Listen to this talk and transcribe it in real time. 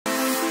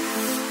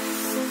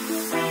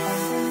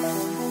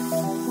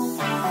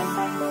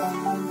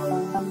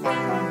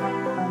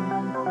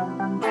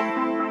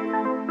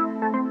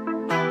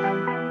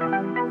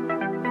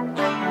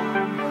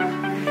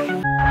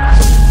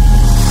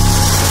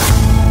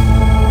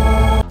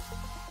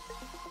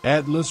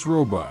Atlas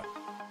Robot.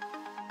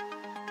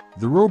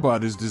 The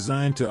robot is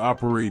designed to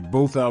operate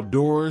both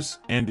outdoors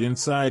and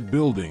inside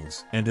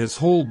buildings and has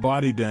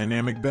whole-body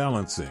dynamic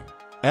balancing.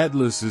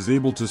 Atlas is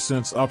able to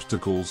sense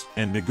obstacles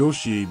and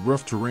negotiate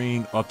rough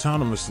terrain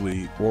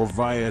autonomously or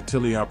via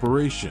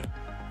teleoperation.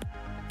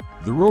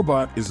 The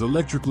robot is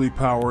electrically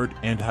powered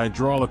and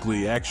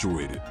hydraulically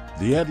actuated.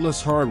 The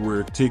Atlas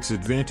hardware takes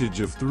advantage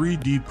of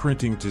 3D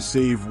printing to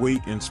save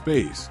weight and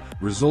space,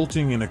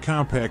 resulting in a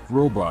compact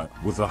robot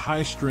with a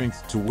high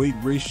strength-to-weight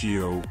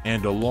ratio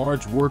and a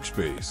large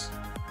workspace.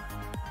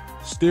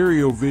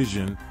 Stereo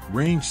vision,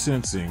 range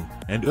sensing,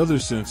 and other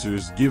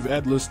sensors give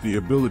Atlas the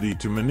ability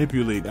to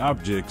manipulate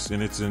objects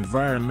in its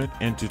environment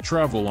and to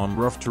travel on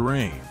rough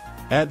terrain.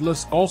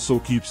 Atlas also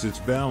keeps its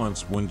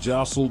balance when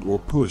jostled or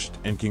pushed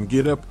and can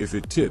get up if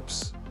it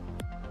tips.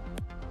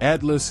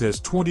 Atlas has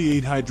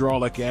 28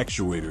 hydraulic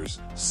actuators,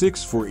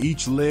 6 for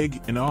each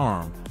leg and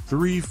arm,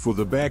 3 for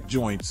the back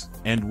joints,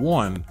 and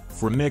 1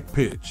 for neck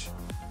pitch.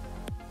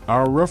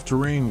 Our rough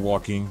terrain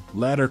walking,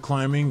 ladder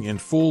climbing,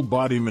 and full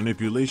body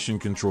manipulation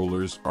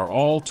controllers are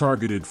all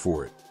targeted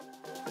for it.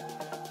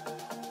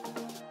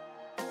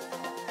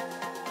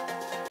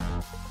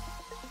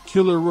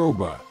 Killer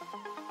Robot.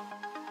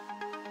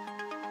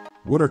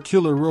 What are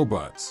killer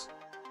robots?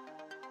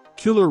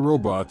 Killer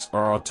robots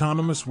are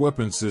autonomous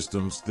weapon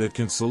systems that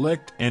can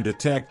select and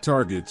attack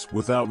targets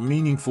without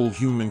meaningful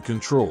human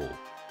control.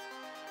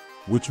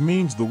 Which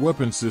means the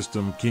weapon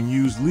system can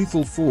use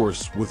lethal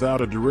force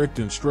without a direct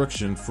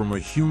instruction from a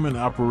human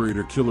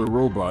operator. Killer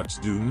robots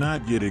do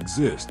not yet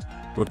exist,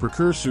 but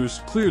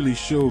precursors clearly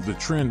show the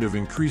trend of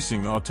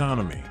increasing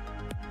autonomy.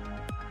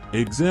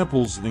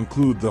 Examples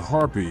include the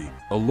Harpy,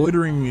 a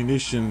loitering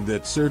munition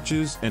that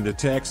searches and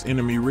attacks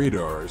enemy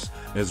radars,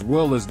 as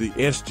well as the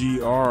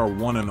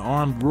SGR-1, an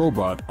armed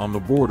robot on the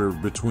border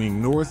between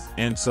North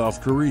and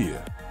South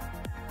Korea.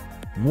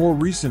 More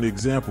recent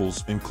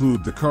examples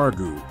include the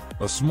Kangaroo,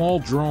 a small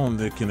drone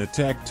that can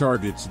attack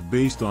targets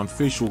based on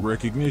facial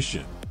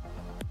recognition.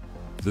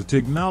 The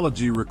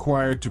technology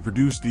required to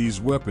produce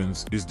these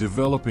weapons is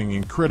developing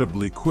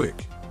incredibly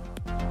quick.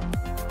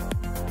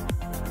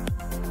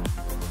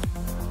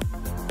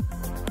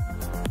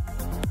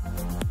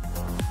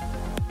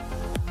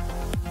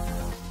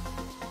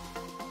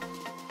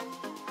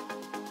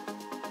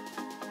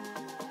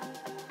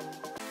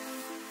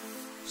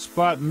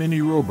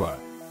 SpotMini Robot.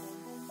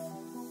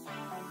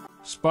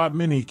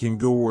 SpotMini can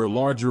go where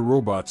larger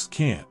robots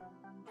can't.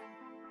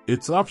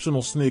 Its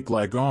optional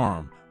snake-like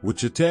arm,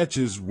 which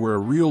attaches where a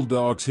real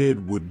dog's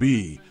head would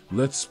be,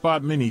 lets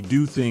SpotMini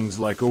do things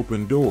like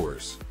open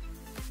doors.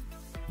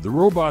 The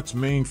robot's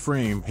main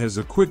frame has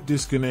a quick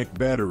disconnect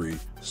battery,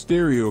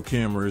 stereo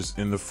cameras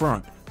in the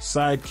front,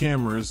 side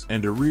cameras,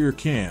 and a rear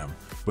cam,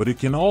 but it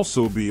can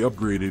also be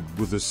upgraded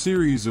with a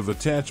series of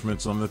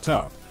attachments on the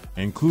top,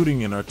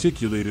 including an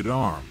articulated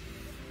arm.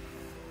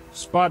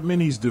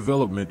 SpotMini's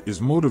development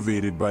is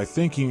motivated by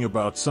thinking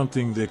about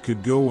something that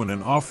could go in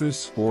an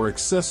office or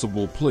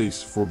accessible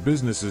place for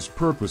business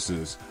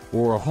purposes,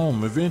 or a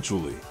home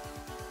eventually.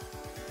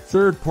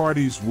 Third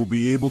parties will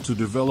be able to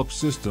develop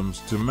systems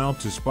to mount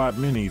to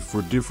SpotMini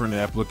for different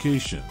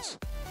applications.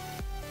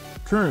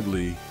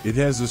 Currently, it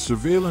has a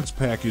surveillance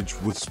package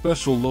with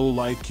special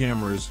low-light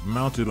cameras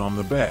mounted on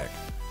the back.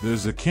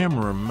 There's a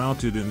camera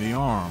mounted in the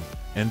arm,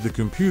 and the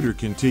computer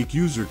can take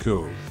user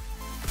code.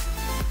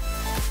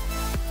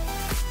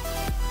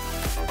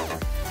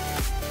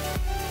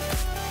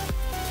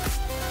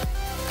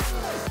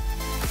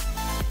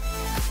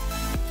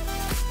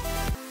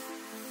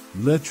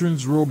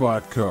 Letrons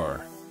robot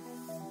car.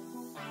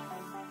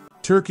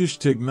 Turkish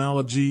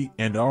technology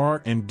and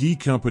R&D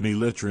company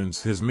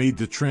Letrons has made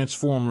the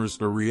Transformers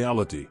a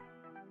reality.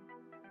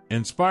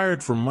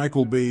 Inspired from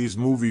Michael Bay's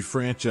movie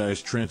franchise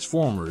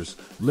Transformers,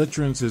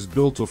 Letrons has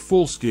built a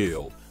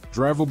full-scale,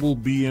 drivable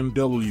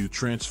BMW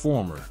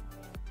Transformer.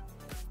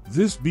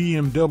 This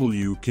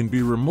BMW can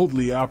be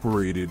remotely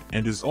operated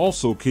and is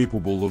also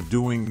capable of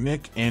doing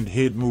neck and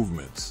head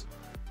movements.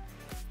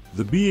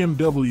 The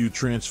BMW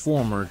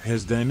Transformer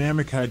has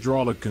dynamic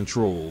hydraulic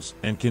controls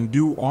and can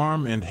do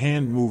arm and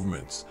hand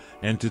movements,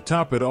 and to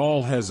top it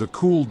all has a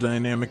cool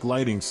dynamic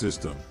lighting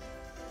system.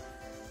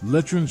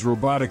 Letrons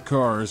robotic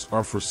cars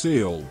are for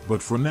sale,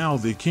 but for now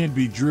they can't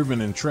be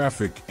driven in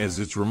traffic as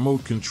it's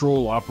remote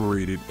control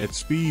operated at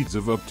speeds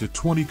of up to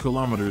 20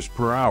 kilometers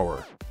per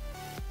hour.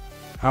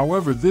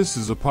 However, this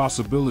is a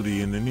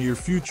possibility in the near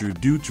future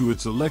due to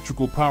its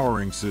electrical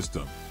powering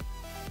system.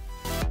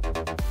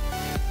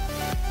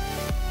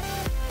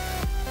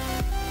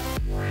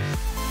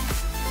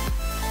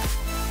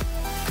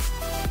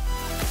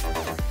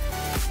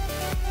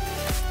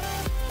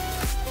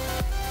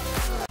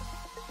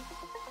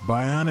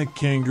 Bionic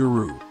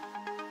Kangaroo.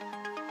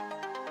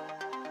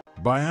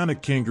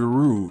 Bionic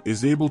Kangaroo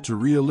is able to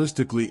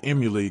realistically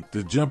emulate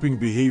the jumping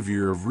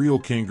behavior of real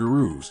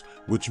kangaroos,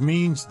 which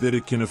means that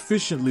it can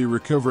efficiently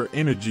recover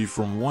energy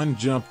from one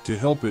jump to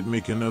help it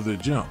make another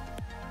jump.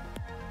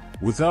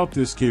 Without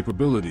this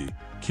capability,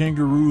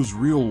 kangaroos,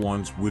 real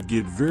ones, would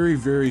get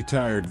very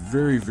tired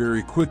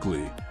very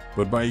quickly,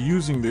 but by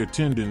using their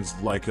tendons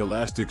like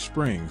elastic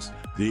springs,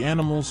 the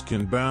animals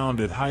can bound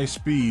at high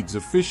speeds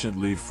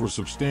efficiently for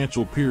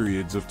substantial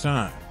periods of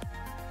time.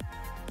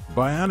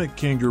 Bionic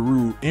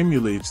Kangaroo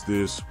emulates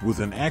this with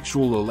an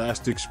actual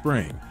elastic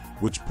spring,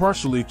 which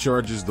partially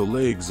charges the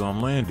legs on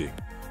landing.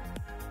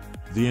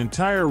 The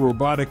entire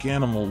robotic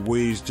animal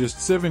weighs just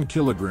 7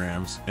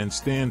 kilograms and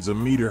stands a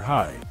meter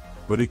high,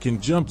 but it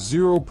can jump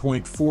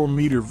 0.4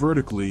 meter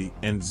vertically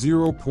and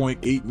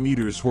 0.8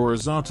 meters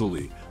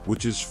horizontally,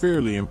 which is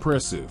fairly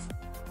impressive.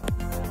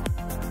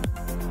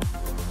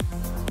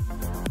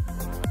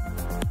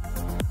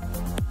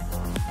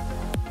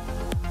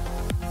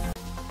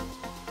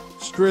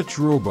 Stretch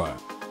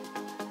Robot.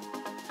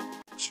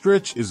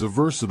 Stretch is a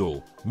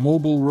versatile,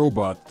 mobile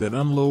robot that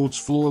unloads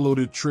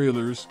floor-loaded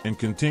trailers and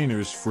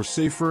containers for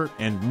safer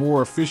and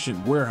more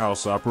efficient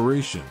warehouse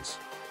operations.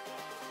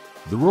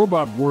 The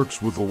robot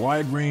works with a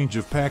wide range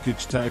of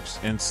package types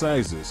and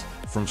sizes,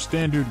 from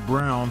standard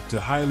brown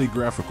to highly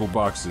graphical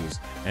boxes,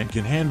 and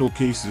can handle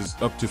cases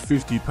up to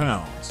 50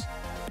 pounds.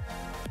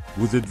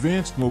 With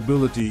advanced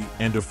mobility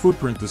and a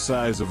footprint the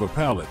size of a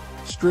pallet,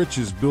 Stretch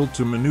is built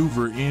to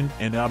maneuver in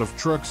and out of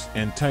trucks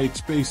and tight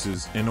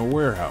spaces in a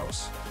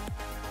warehouse.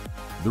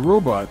 The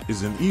robot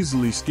is an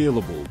easily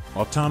scalable,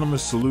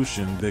 autonomous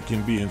solution that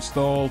can be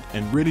installed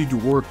and ready to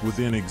work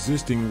within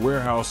existing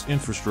warehouse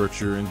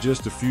infrastructure in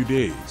just a few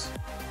days.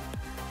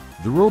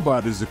 The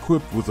robot is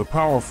equipped with a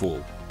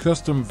powerful,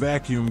 custom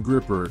vacuum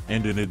gripper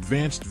and an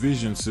advanced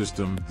vision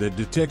system that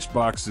detects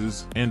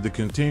boxes and the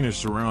container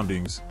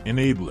surroundings,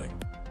 enabling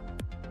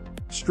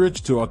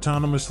Stretch to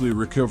autonomously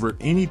recover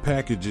any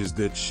packages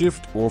that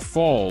shift or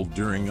fall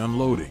during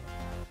unloading.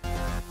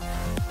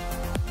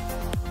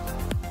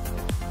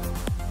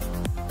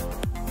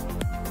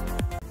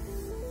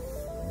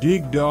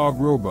 Big Dog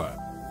Robot.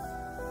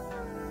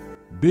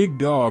 Big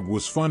Dog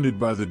was funded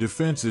by the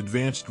Defense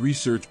Advanced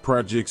Research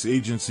Projects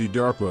Agency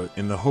DARPA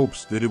in the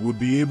hopes that it would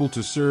be able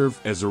to serve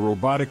as a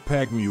robotic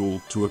pack mule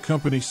to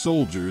accompany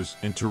soldiers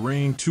in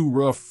terrain too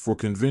rough for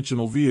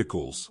conventional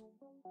vehicles.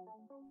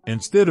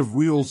 Instead of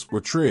wheels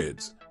or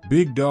treads,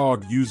 Big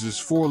Dog uses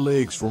 4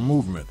 legs for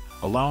movement,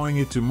 allowing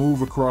it to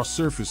move across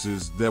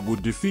surfaces that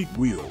would defeat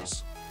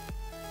wheels.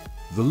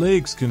 The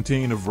legs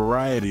contain a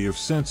variety of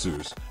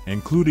sensors,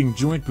 including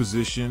joint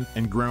position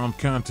and ground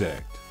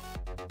contact.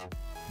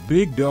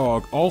 Big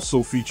Dog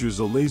also features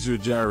a laser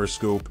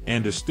gyroscope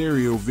and a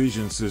stereo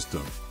vision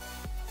system.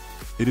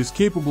 It is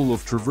capable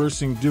of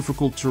traversing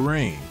difficult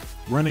terrain,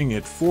 running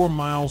at 4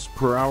 miles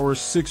per hour,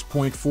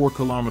 6.4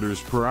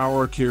 kilometers per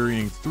hour,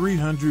 carrying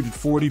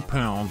 340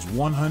 pounds,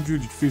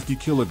 150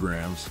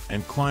 kilograms,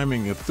 and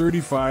climbing a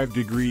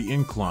 35-degree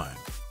incline.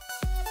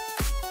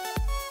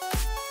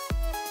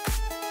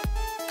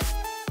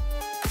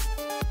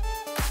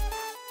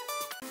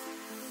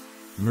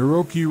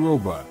 Meroki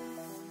Robot.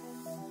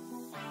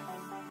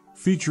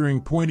 Featuring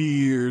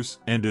pointy ears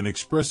and an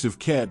expressive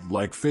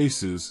cat-like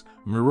faces,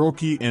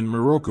 Meroki and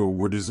Meroki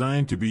were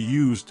designed to be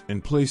used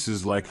in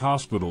places like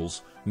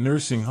hospitals,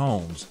 nursing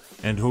homes,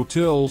 and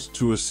hotels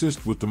to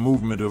assist with the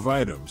movement of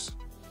items.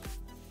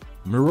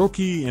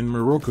 Meroki and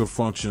Meroki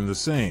function the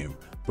same,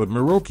 but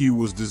Meroki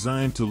was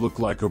designed to look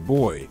like a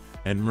boy,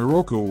 and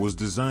Meroki was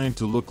designed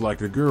to look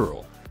like a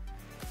girl.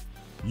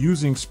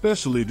 Using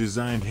specially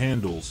designed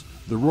handles,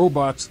 the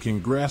robots can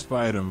grasp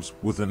items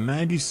with a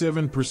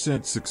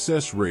 97%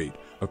 success rate,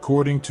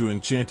 according to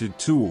Enchanted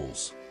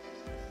Tools.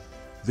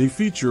 They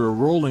feature a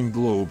rolling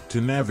globe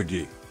to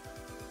navigate.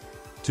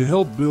 To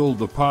help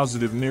build a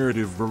positive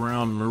narrative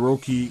around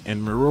Meroki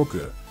and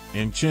Meroki,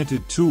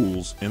 Enchanted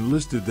Tools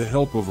enlisted the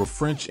help of a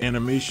French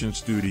animation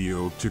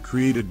studio to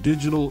create a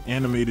digital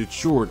animated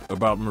short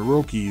about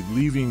Meroki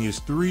leaving his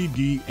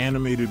 3D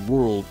animated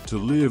world to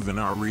live in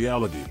our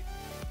reality.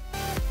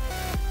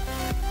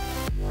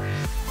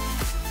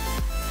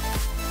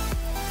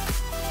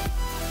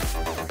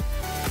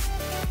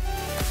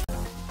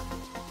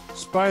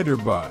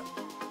 SpiderBot.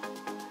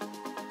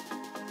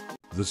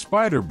 The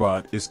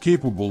SpiderBot is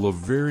capable of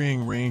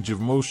varying range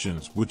of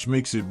motions, which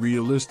makes it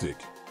realistic.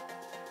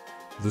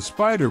 The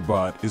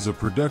SpiderBot is a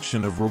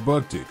production of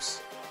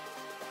Robotics.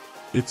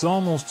 Its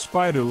almost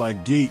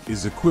spider-like gait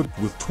is equipped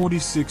with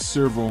 26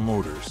 servo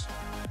motors.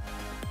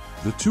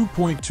 The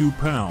 2.2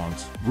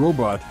 pounds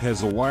robot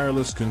has a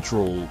wireless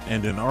control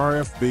and an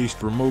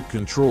RF-based remote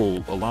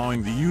control,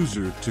 allowing the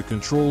user to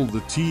control the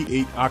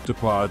T8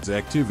 Octopod's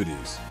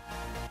activities.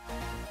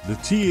 The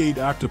T8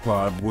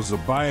 Octopod was a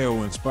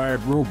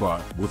bio-inspired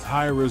robot with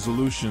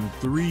high-resolution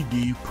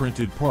 3D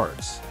printed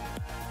parts.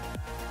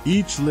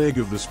 Each leg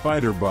of the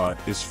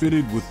SpiderBot is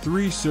fitted with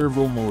 3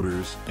 servo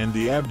motors, and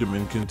the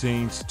abdomen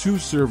contains 2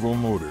 servo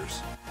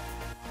motors.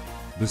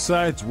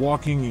 Besides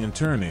walking and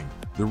turning,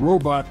 the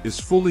robot is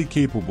fully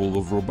capable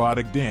of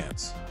robotic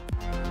dance.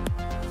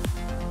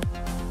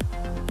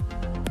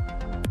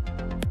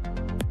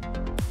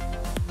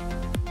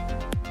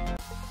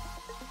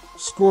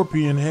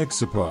 Scorpion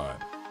Hexapod.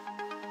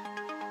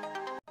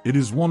 It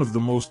is one of the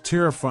most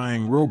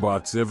terrifying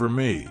robots ever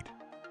made.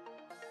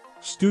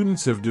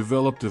 Students have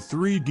developed a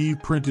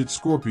 3D printed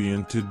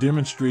scorpion to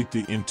demonstrate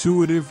the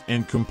intuitive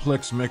and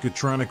complex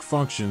mechatronic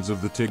functions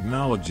of the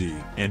technology,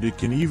 and it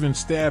can even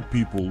stab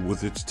people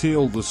with its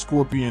tail. The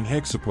scorpion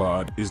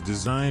Hexapod is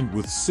designed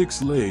with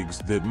 6 legs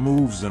that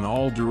moves in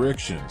all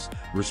directions,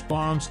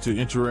 responds to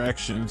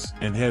interactions,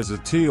 and has a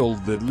tail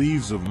that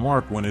leaves a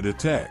mark when it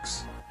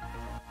attacks.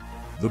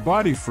 The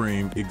body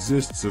frame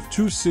exists of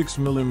two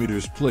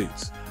 6mm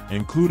plates,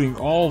 including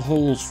all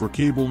holes for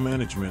cable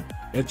management,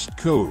 etched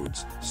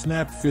codes,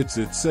 snap fits,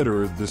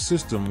 etc. The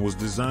system was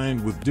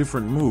designed with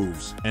different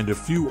moves and a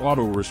few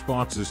auto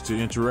responses to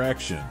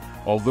interaction,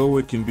 although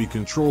it can be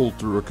controlled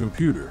through a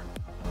computer.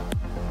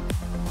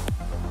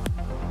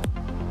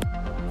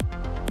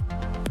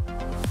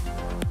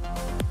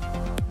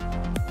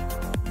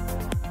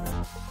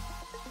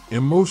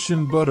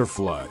 Emotion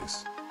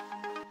butterflies.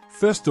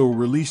 Festo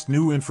released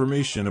new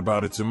information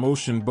about its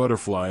emotion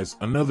butterflies,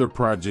 another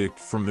project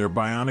from their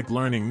Bionic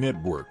Learning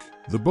Network.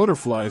 The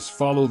butterflies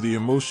follow the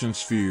emotion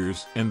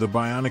spheres, and the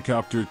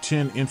Bionicopter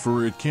 10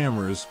 infrared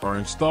cameras are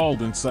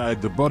installed inside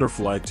the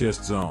butterfly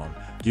test zone,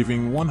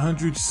 giving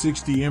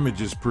 160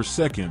 images per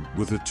second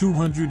with a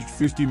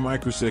 250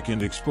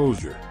 microsecond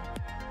exposure.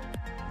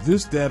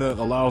 This data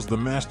allows the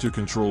master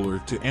controller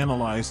to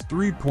analyze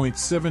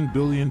 3.7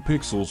 billion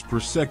pixels per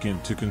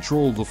second to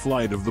control the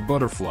flight of the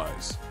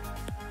butterflies.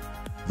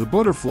 The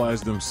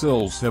butterflies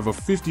themselves have a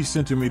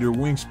 50-centimeter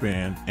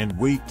wingspan and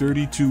weight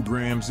 32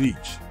 grams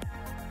each.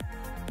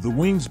 The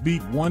wings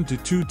beat 1 to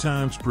 2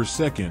 times per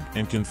second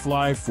and can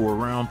fly for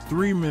around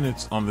 3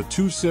 minutes on the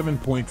two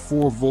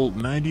 7.4-volt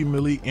 90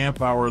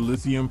 mAh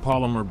lithium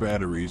polymer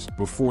batteries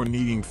before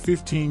needing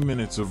 15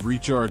 minutes of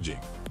recharging.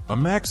 A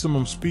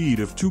maximum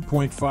speed of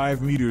 2.5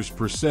 meters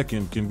per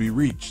second can be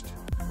reached.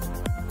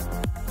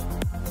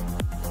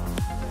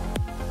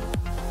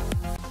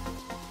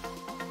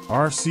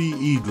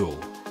 RC Eagle.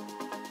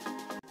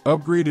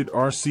 Upgraded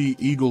RC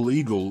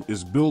Eagle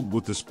is built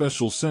with a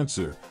special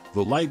sensor,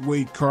 the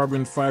lightweight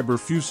carbon fiber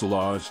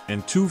fuselage,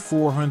 and two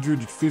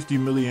 450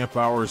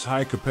 mAh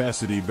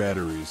high-capacity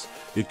batteries.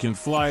 It can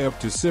fly up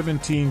to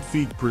 17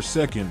 feet per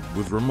second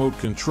with remote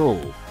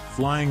control,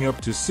 flying up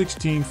to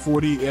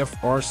 1640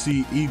 F.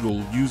 RC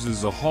Eagle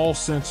uses a Hall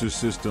sensor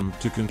system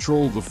to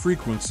control the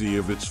frequency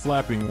of its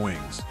flapping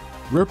wings,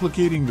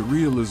 replicating the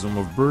realism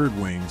of bird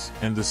wings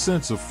and the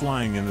sense of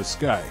flying in the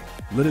sky.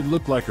 Let it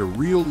look like a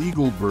real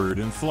eagle bird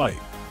in flight.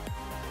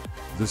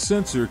 The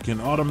sensor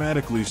can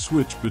automatically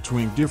switch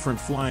between different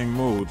flying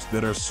modes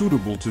that are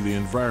suitable to the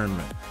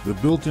environment. The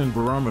built-in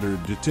barometer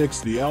detects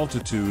the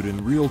altitude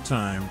in real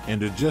time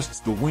and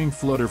adjusts the wing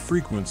flutter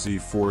frequency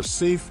for a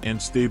safe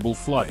and stable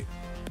flight.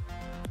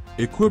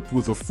 Equipped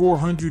with a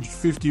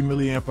 450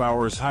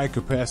 mAh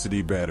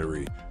high-capacity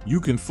battery,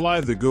 you can fly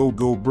the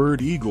Go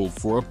Bird Eagle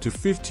for up to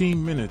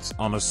 15 minutes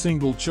on a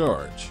single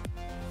charge.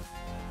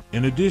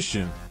 In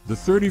addition, the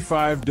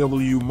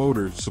 35W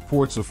motor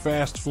supports a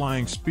fast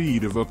flying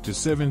speed of up to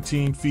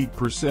 17 feet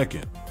per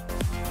second.